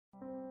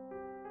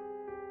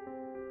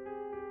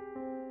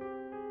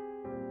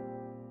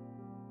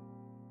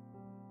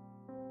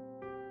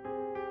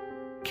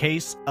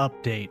Case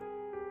Update,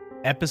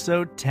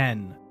 Episode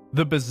 10,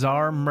 The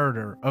Bizarre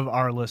Murder of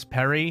Arlis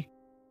Perry,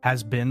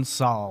 has been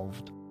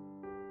solved.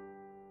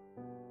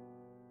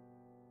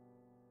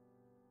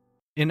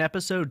 In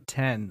Episode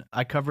 10,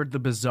 I covered the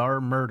bizarre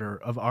murder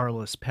of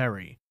Arlis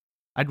Perry.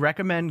 I'd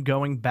recommend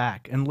going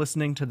back and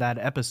listening to that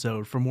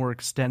episode for more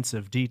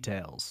extensive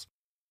details.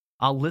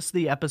 I'll list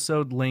the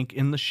episode link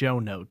in the show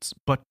notes,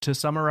 but to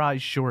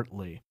summarize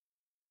shortly.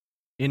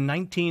 In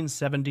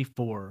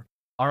 1974,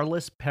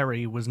 Arlis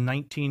Perry was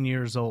 19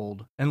 years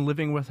old and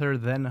living with her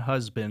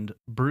then-husband,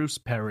 Bruce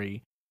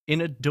Perry, in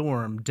a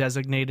dorm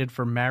designated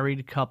for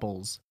married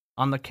couples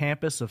on the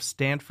campus of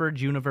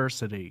Stanford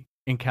University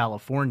in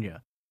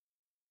California.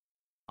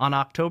 On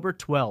October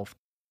 12,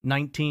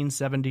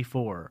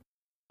 1974,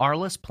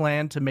 Arlis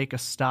planned to make a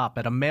stop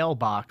at a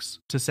mailbox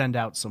to send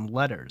out some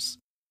letters.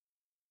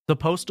 The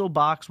postal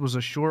box was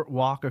a short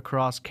walk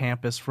across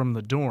campus from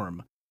the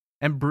dorm,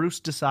 and Bruce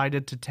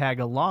decided to tag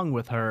along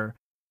with her,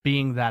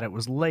 being that it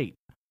was late.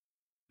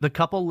 The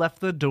couple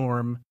left the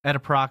dorm at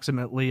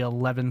approximately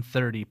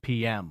 11:30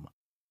 p.m.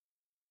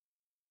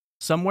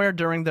 Somewhere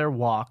during their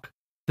walk,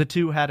 the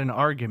two had an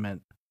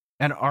argument,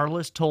 and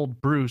Arlis told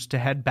Bruce to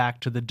head back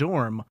to the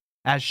dorm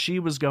as she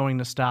was going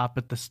to stop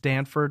at the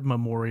Stanford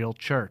Memorial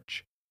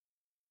Church.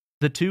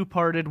 The two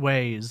parted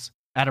ways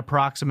at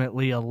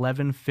approximately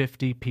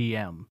 11:50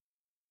 p.m.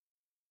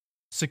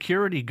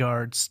 Security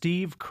guard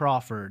Steve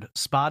Crawford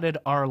spotted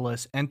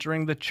Arlis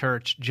entering the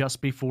church just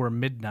before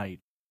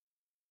midnight.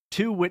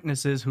 Two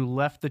witnesses who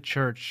left the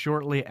church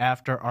shortly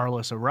after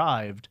Arlis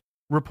arrived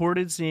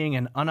reported seeing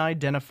an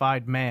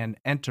unidentified man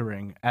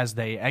entering as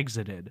they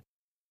exited.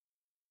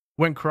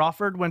 When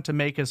Crawford went to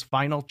make his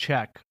final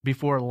check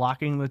before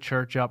locking the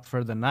church up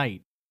for the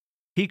night,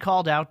 he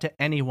called out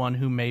to anyone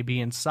who may be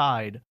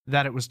inside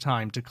that it was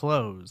time to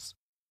close.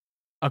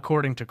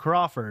 According to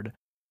Crawford,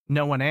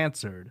 no one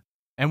answered,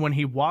 and when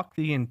he walked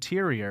the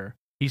interior,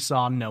 he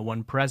saw no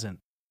one present.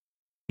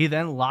 He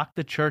then locked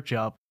the church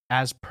up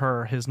as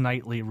per his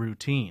nightly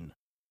routine.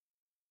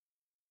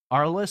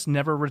 Arlis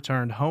never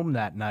returned home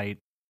that night,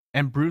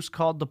 and Bruce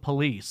called the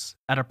police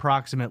at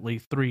approximately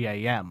 3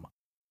 a.m.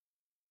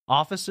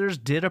 Officers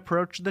did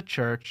approach the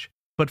church,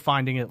 but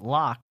finding it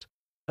locked,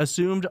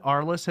 assumed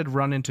Arlis had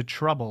run into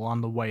trouble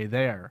on the way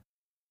there.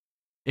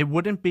 It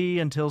wouldn't be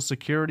until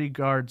security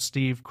guard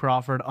Steve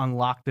Crawford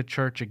unlocked the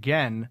church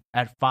again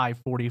at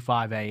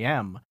 5:45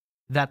 a.m.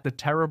 that the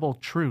terrible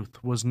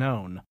truth was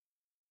known.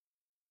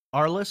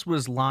 Arlis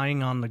was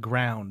lying on the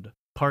ground,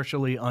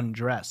 partially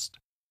undressed.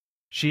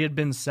 She had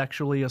been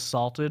sexually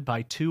assaulted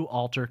by two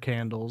altar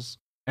candles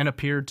and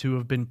appeared to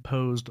have been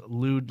posed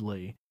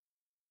lewdly.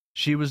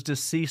 She was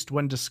deceased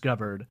when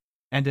discovered,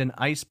 and an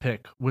ice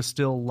pick was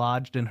still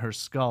lodged in her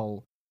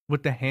skull,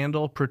 with the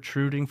handle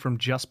protruding from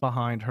just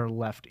behind her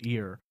left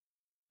ear.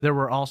 There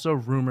were also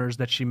rumors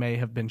that she may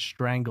have been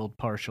strangled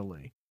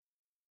partially.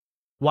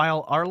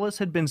 While Arlis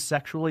had been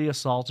sexually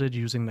assaulted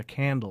using the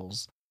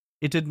candles,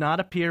 it did not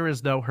appear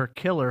as though her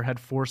killer had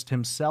forced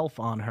himself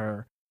on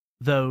her,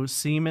 though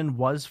semen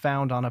was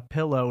found on a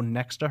pillow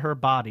next to her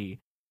body,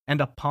 and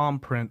a palm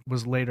print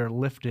was later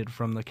lifted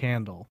from the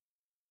candle.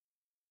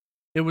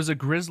 It was a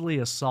grisly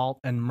assault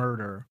and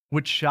murder,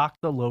 which shocked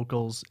the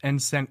locals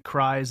and sent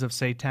cries of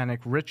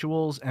satanic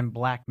rituals and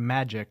black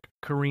magic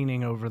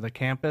careening over the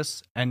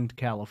campus and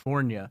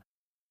California.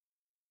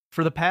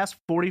 For the past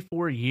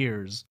 44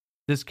 years,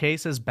 this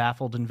case has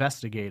baffled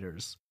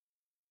investigators.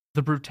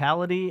 The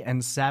brutality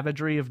and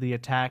savagery of the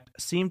attack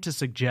seemed to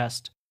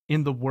suggest,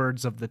 in the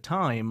words of the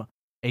time,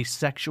 a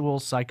sexual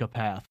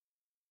psychopath,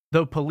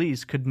 though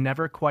police could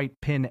never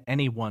quite pin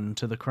anyone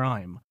to the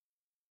crime.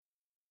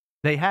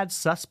 They had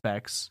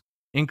suspects,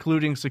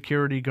 including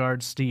security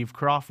guard Steve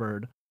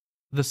Crawford,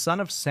 the son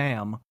of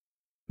Sam,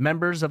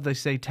 members of the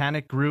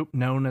satanic group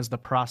known as the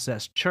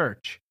Process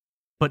Church,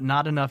 but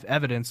not enough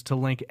evidence to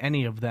link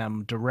any of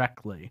them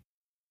directly.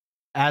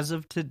 As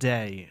of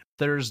today,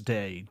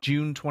 Thursday,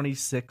 June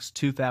 26,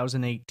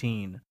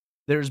 2018,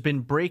 there's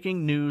been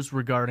breaking news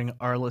regarding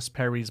Arlis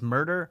Perry's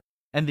murder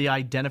and the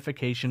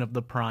identification of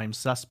the prime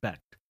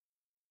suspect.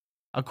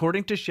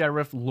 According to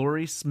Sheriff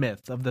Lori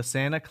Smith of the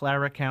Santa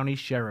Clara County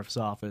Sheriff's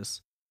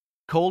Office,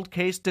 cold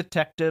case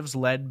detectives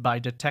led by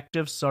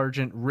Detective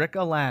Sergeant Rick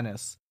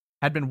Alanis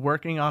had been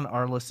working on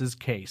Arlis's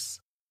case.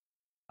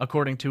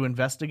 According to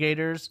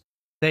investigators,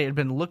 they had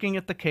been looking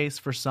at the case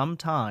for some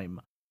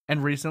time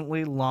and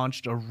recently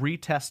launched a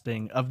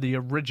retesting of the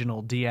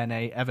original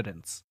DNA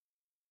evidence.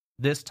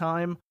 This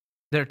time,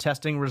 their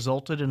testing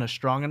resulted in a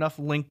strong enough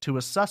link to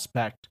a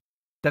suspect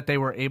that they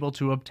were able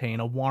to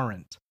obtain a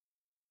warrant.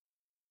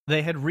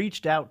 They had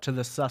reached out to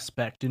the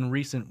suspect in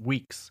recent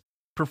weeks,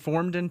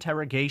 performed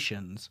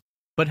interrogations,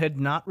 but had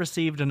not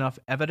received enough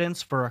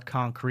evidence for a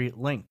concrete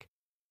link.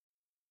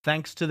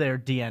 Thanks to their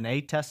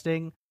DNA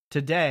testing,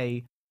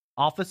 today,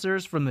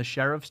 officers from the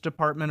Sheriff's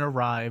Department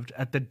arrived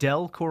at the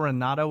Del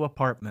Coronado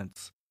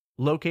Apartments,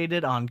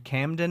 located on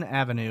Camden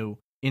Avenue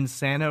in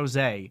San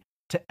Jose,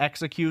 to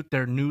execute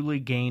their newly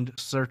gained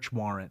search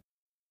warrant.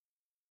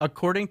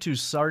 According to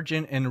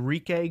Sergeant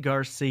Enrique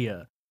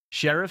Garcia,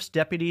 Sheriff's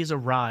deputies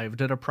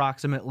arrived at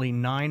approximately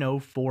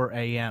 9:04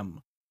 a.m.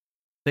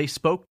 They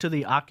spoke to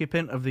the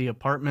occupant of the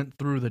apartment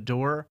through the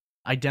door,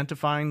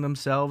 identifying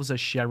themselves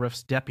as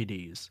sheriff's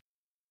deputies.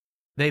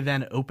 They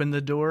then opened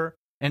the door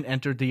and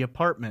entered the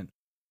apartment,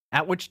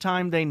 at which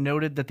time they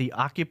noted that the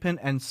occupant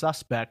and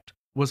suspect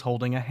was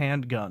holding a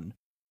handgun.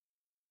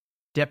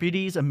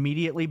 Deputies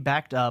immediately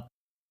backed up,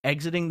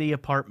 exiting the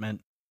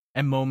apartment,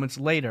 and moments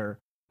later,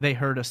 they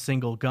heard a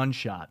single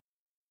gunshot.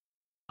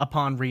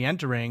 Upon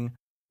re-entering,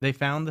 they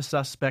found the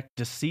suspect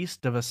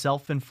deceased of a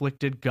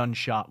self-inflicted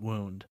gunshot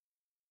wound.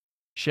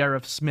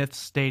 Sheriff Smith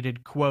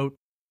stated, quote,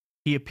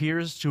 "He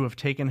appears to have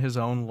taken his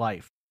own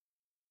life."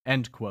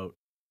 End quote.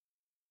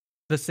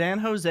 The San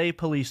Jose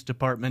Police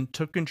Department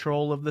took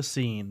control of the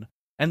scene,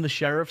 and the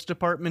Sheriff's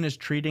Department is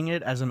treating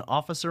it as an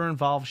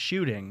officer-involved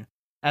shooting,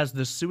 as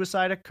the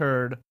suicide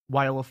occurred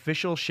while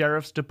official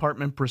Sheriff's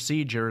Department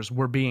procedures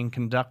were being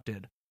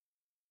conducted.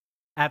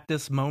 At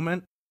this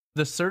moment,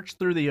 the search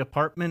through the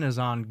apartment is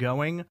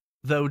ongoing,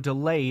 though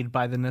delayed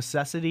by the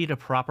necessity to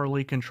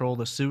properly control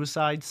the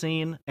suicide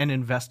scene and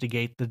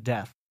investigate the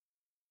death.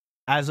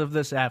 As of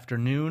this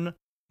afternoon,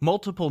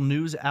 multiple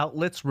news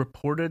outlets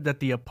reported that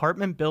the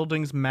apartment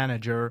building's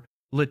manager,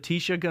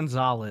 Leticia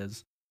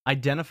Gonzalez,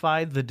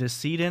 identified the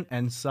decedent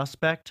and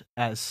suspect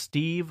as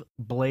Steve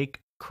Blake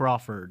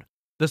Crawford,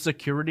 the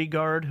security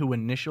guard who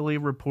initially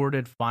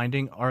reported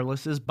finding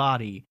Arlis's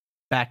body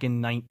back in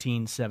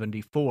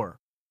 1974.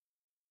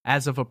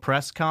 As of a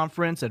press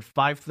conference at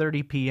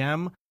 5:30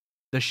 p.m.,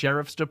 the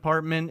Sheriff's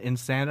Department in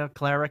Santa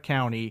Clara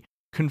County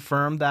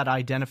confirmed that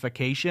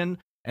identification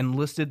and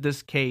listed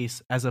this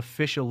case as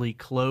officially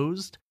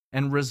closed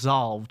and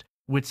resolved,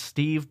 with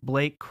Steve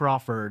Blake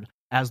Crawford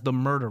as the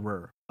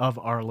murderer of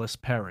Arlis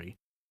Perry.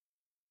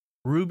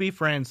 Ruby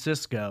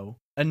Francisco,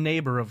 a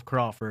neighbor of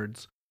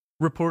Crawford's,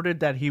 reported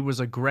that he was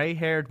a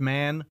gray-haired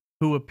man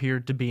who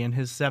appeared to be in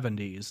his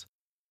 70s.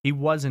 He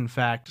was in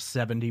fact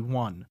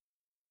 71.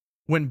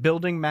 When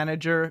building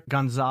manager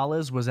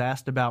Gonzalez was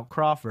asked about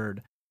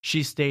Crawford,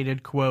 she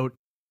stated, quote,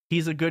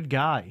 "He's a good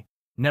guy,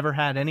 never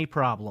had any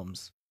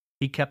problems.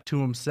 He kept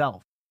to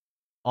himself.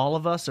 All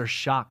of us are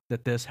shocked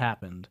that this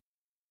happened."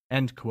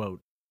 End quote.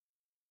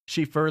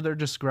 She further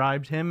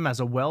described him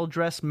as a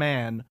well-dressed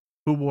man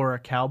who wore a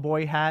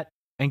cowboy hat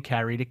and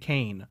carried a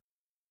cane.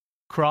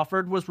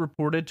 Crawford was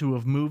reported to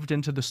have moved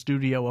into the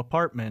studio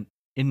apartment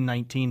in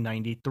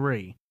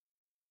 1993.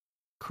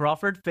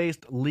 Crawford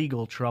faced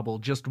legal trouble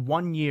just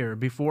 1 year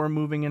before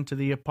moving into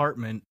the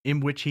apartment in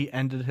which he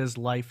ended his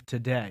life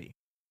today.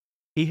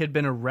 He had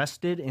been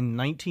arrested in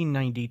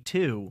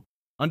 1992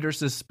 under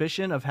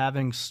suspicion of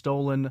having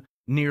stolen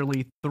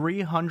nearly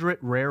 300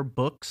 rare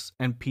books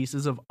and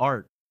pieces of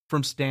art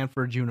from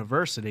Stanford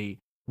University,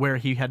 where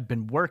he had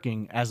been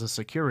working as a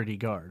security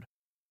guard.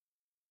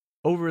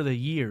 Over the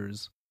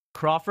years,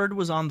 Crawford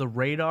was on the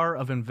radar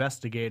of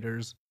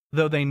investigators,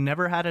 though they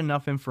never had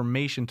enough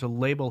information to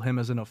label him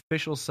as an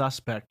official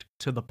suspect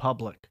to the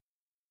public.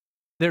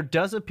 There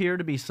does appear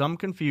to be some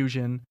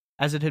confusion,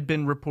 as it had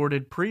been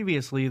reported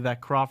previously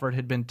that Crawford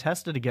had been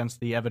tested against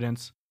the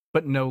evidence,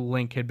 but no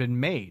link had been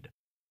made.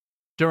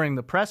 During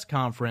the press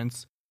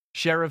conference,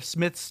 Sheriff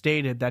Smith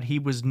stated that he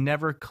was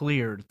never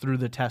cleared through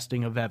the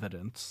testing of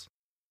evidence.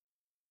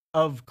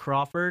 Of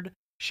Crawford,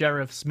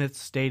 Sheriff Smith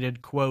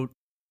stated, quote,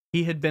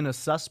 "He had been a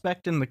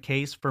suspect in the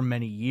case for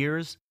many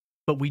years,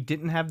 but we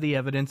didn't have the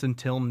evidence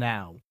until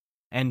now."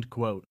 End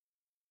quote.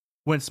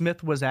 When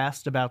Smith was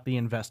asked about the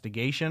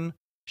investigation,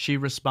 she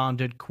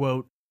responded,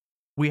 quote,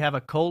 "We have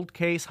a cold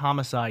case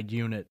homicide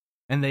unit,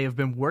 and they have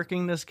been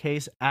working this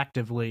case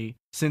actively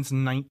since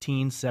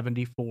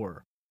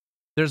 1974.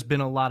 There's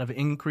been a lot of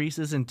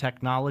increases in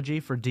technology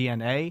for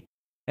DNA,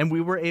 and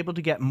we were able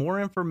to get more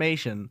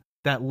information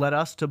that led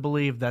us to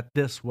believe that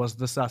this was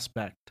the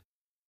suspect.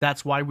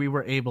 That's why we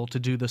were able to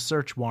do the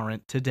search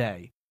warrant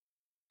today."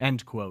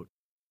 End quote.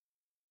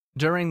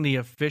 During the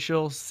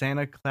official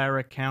Santa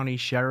Clara County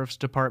Sheriff's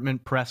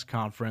Department press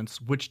conference,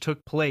 which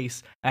took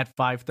place at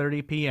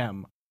 5:30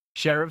 p.m.,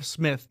 Sheriff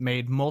Smith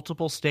made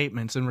multiple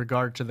statements in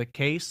regard to the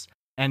case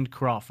and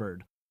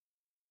Crawford.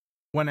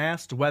 When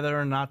asked whether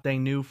or not they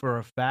knew for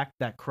a fact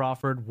that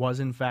Crawford was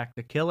in fact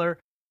the killer,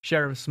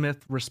 Sheriff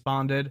Smith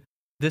responded,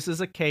 "This is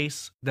a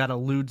case that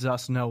eludes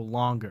us no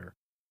longer."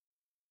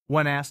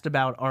 When asked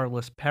about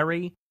Arlis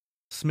Perry,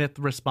 Smith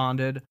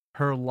responded,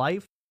 "Her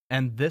life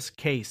and this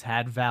case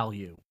had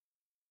value."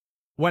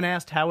 When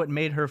asked how it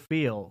made her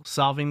feel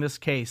solving this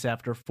case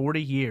after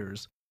 40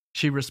 years,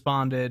 she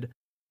responded,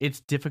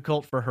 "It's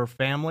difficult for her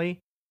family,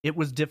 it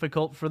was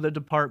difficult for the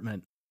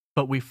department,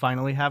 but we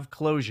finally have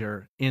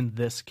closure in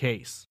this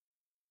case."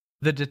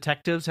 The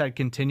detectives had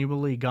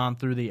continually gone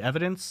through the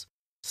evidence,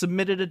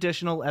 submitted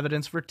additional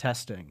evidence for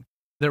testing.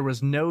 There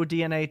was no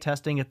DNA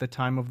testing at the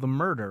time of the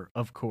murder,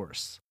 of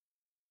course.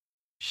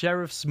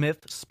 Sheriff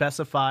Smith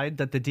specified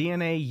that the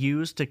DNA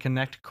used to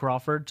connect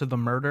Crawford to the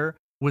murder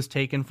was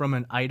taken from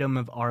an item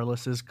of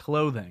Arlis's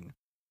clothing.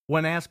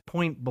 When asked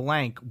point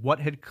blank what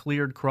had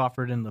cleared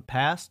Crawford in the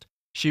past,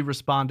 she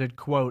responded,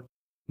 quote,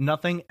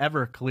 "Nothing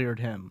ever cleared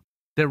him.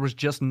 There was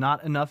just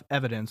not enough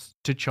evidence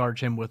to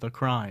charge him with a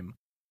crime."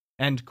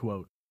 End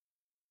quote.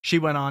 She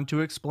went on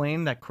to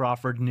explain that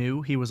Crawford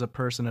knew he was a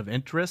person of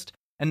interest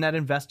and that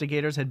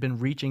investigators had been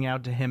reaching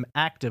out to him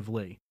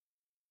actively.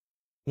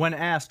 When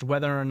asked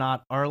whether or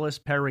not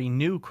Arlis Perry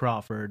knew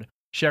Crawford,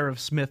 Sheriff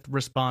Smith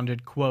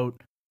responded,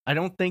 quote, "I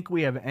don't think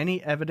we have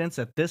any evidence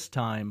at this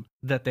time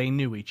that they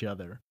knew each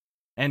other."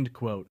 End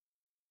quote.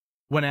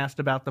 When asked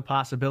about the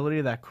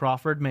possibility that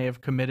Crawford may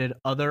have committed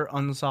other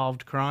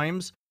unsolved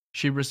crimes,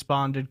 she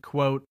responded,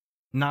 quote,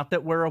 "Not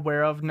that we're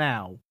aware of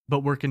now, but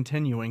we're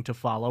continuing to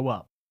follow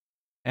up."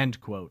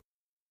 End quote.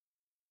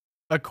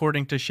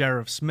 According to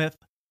Sheriff Smith,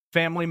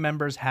 family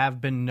members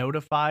have been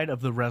notified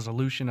of the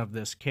resolution of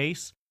this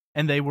case,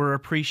 and they were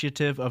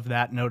appreciative of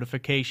that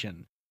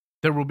notification.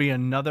 There will be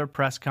another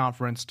press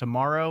conference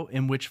tomorrow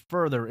in which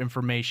further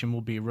information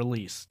will be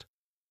released.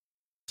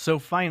 So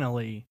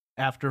finally,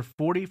 after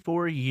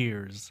 44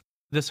 years,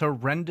 this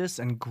horrendous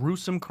and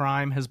gruesome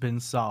crime has been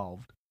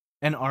solved,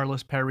 and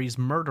Arlis Perry's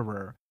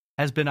murderer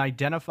has been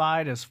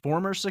identified as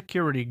former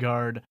security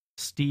guard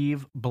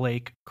Steve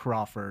Blake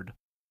Crawford.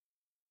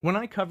 When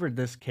I covered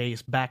this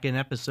case back in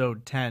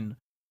episode 10,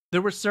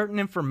 there was certain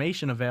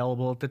information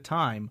available at the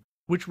time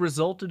which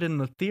resulted in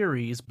the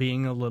theories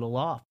being a little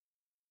off.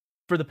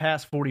 For the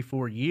past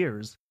 44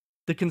 years,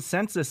 the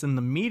consensus in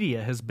the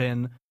media has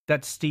been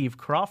that Steve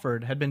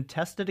Crawford had been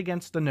tested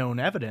against the known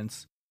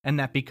evidence, and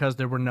that because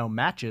there were no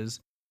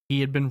matches, he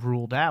had been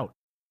ruled out.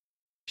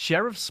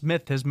 Sheriff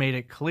Smith has made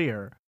it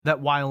clear that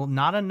while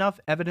not enough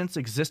evidence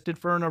existed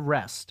for an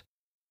arrest,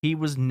 he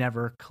was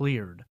never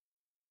cleared.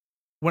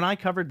 When I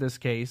covered this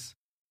case,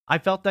 I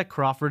felt that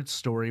Crawford's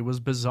story was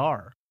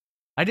bizarre.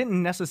 I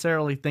didn't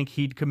necessarily think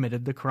he'd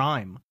committed the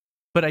crime,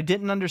 but I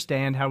didn't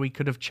understand how he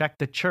could have checked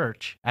the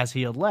church, as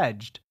he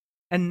alleged,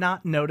 and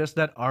not noticed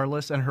that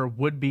Arlis and her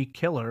would-be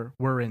killer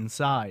were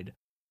inside.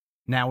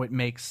 Now it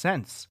makes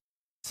sense,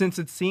 since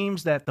it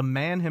seems that the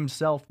man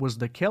himself was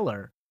the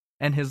killer,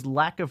 and his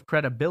lack of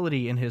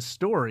credibility in his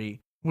story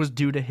was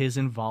due to his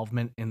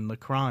involvement in the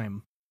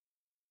crime.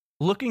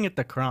 Looking at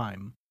the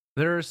crime,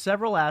 there are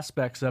several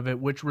aspects of it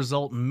which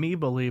result in me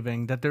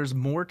believing that there's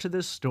more to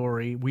this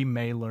story we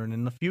may learn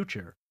in the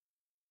future.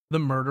 The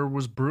murder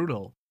was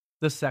brutal,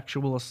 the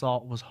sexual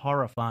assault was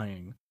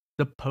horrifying,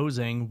 the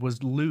posing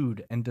was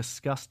lewd and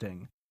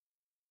disgusting.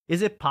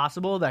 Is it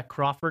possible that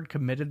Crawford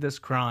committed this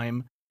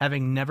crime,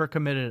 having never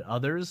committed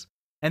others,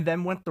 and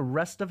then went the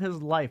rest of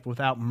his life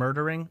without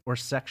murdering or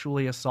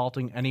sexually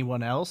assaulting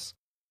anyone else?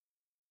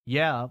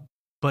 Yeah,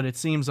 but it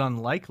seems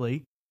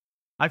unlikely.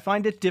 I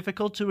find it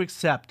difficult to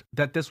accept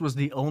that this was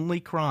the only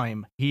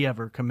crime he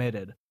ever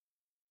committed.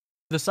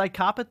 The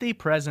psychopathy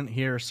present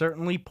here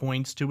certainly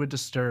points to a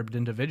disturbed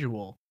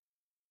individual.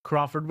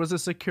 Crawford was a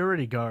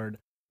security guard,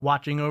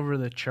 watching over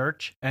the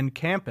church and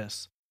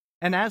campus,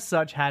 and as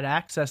such had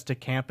access to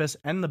campus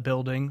and the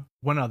building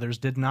when others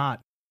did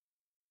not.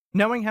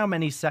 Knowing how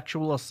many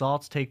sexual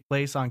assaults take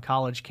place on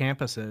college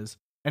campuses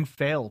and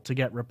fail to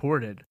get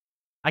reported,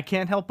 I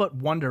can't help but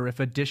wonder if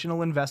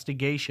additional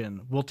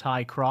investigation will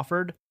tie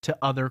Crawford to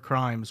other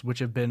crimes which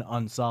have been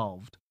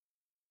unsolved.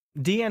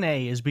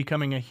 DNA is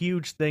becoming a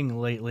huge thing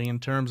lately in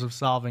terms of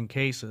solving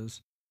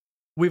cases.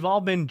 We've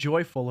all been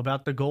joyful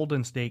about the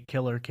Golden State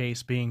Killer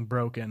case being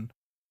broken,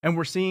 and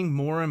we're seeing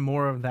more and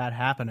more of that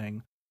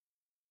happening.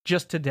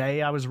 Just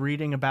today, I was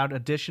reading about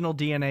additional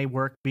DNA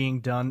work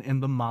being done in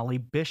the Molly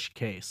Bish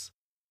case.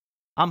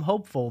 I'm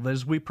hopeful that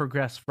as we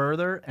progress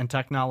further and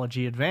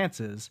technology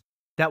advances,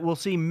 that we'll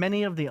see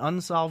many of the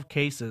unsolved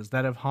cases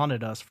that have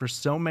haunted us for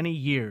so many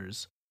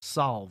years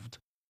solved.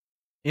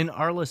 In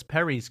Arlis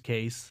Perry's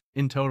case,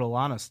 in total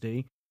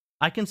honesty,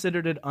 I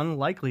considered it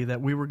unlikely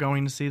that we were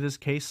going to see this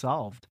case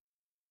solved.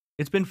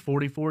 It's been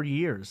 44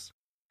 years,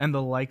 and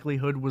the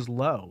likelihood was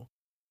low.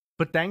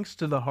 But thanks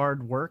to the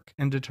hard work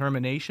and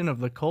determination of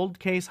the Cold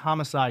Case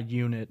Homicide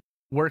Unit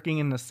working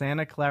in the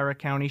Santa Clara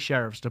County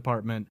Sheriff's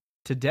Department,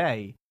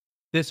 today,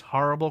 this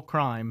horrible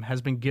crime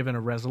has been given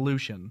a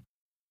resolution.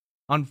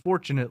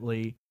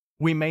 Unfortunately,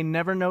 we may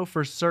never know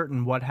for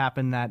certain what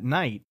happened that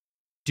night,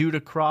 due to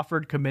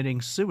Crawford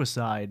committing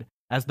suicide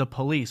as the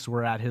police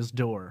were at his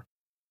door.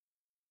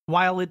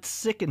 While it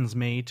sickens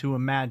me to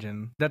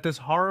imagine that this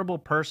horrible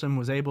person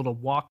was able to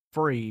walk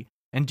free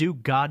and do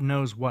God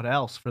knows what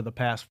else for the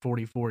past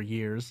 44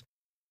 years,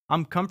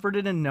 I'm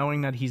comforted in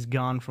knowing that he's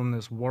gone from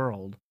this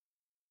world.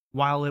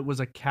 While it was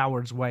a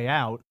coward's way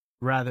out,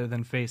 rather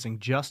than facing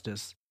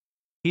justice,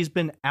 he's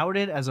been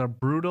outed as a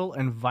brutal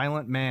and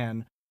violent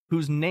man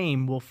whose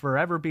name will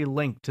forever be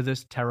linked to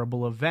this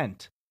terrible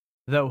event,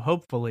 though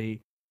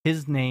hopefully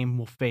his name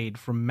will fade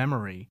from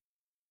memory.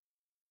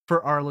 For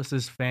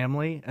Arlis's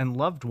family and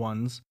loved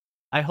ones,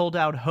 I hold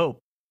out hope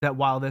that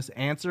while this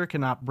answer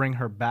cannot bring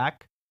her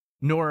back,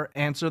 nor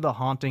answer the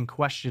haunting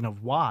question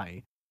of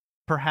why,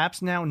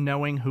 perhaps now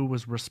knowing who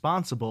was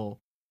responsible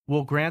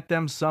will grant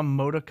them some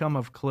modicum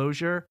of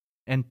closure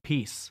and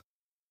peace.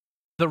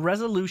 The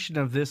resolution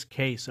of this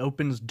case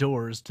opens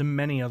doors to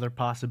many other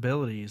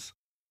possibilities.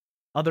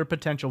 Other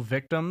potential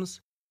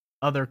victims,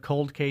 other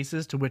cold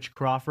cases to which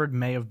Crawford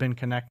may have been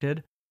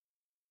connected,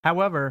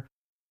 However,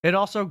 it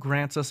also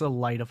grants us a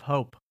light of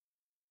hope.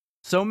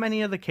 So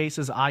many of the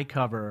cases I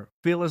cover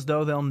feel as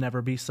though they'll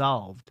never be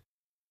solved.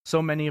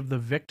 So many of the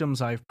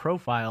victims I've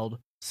profiled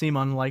seem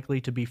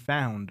unlikely to be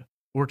found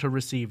or to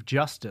receive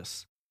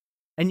justice.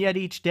 And yet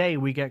each day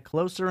we get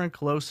closer and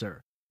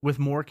closer, with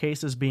more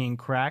cases being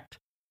cracked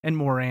and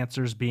more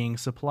answers being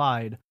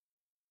supplied.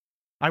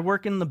 I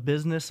work in the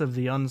business of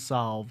the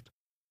unsolved,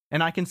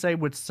 and I can say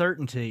with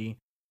certainty,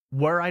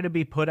 were I to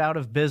be put out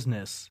of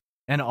business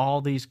and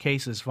all these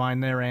cases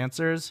find their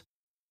answers,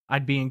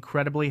 I'd be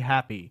incredibly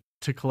happy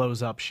to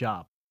close up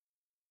shop.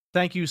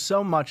 Thank you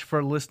so much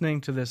for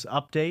listening to this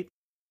update.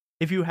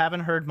 If you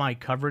haven't heard my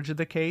coverage of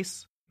the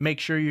case, make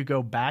sure you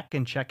go back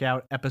and check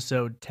out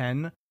episode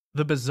 10,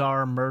 The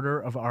Bizarre Murder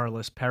of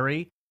Arlis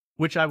Perry,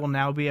 which I will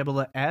now be able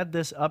to add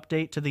this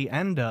update to the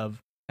end of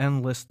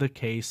and list the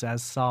case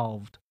as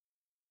solved.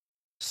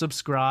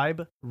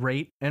 Subscribe,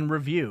 rate, and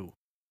review.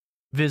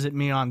 Visit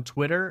me on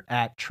Twitter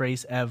at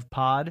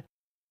TraceEvPod,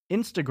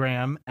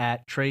 Instagram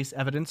at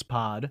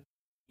TraceEvidencePod,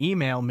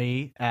 email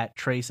me at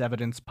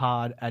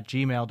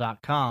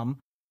traceevidencepod@gmail.com,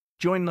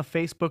 join the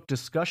Facebook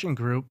discussion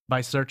group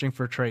by searching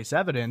for Trace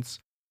Evidence,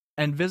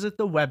 and visit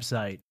the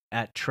website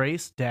at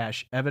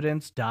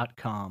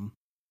trace-evidence.com.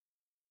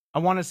 I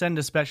want to send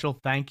a special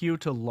thank you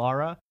to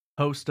Clara,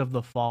 host of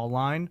The Fall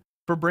Line,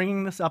 for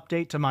bringing this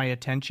update to my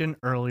attention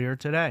earlier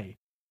today.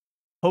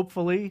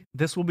 Hopefully,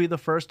 this will be the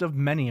first of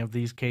many of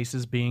these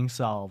cases being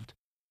solved.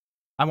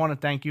 I want to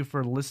thank you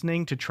for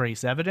listening to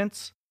Trace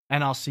Evidence,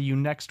 and I'll see you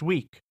next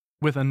week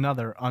with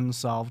another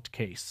unsolved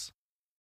case.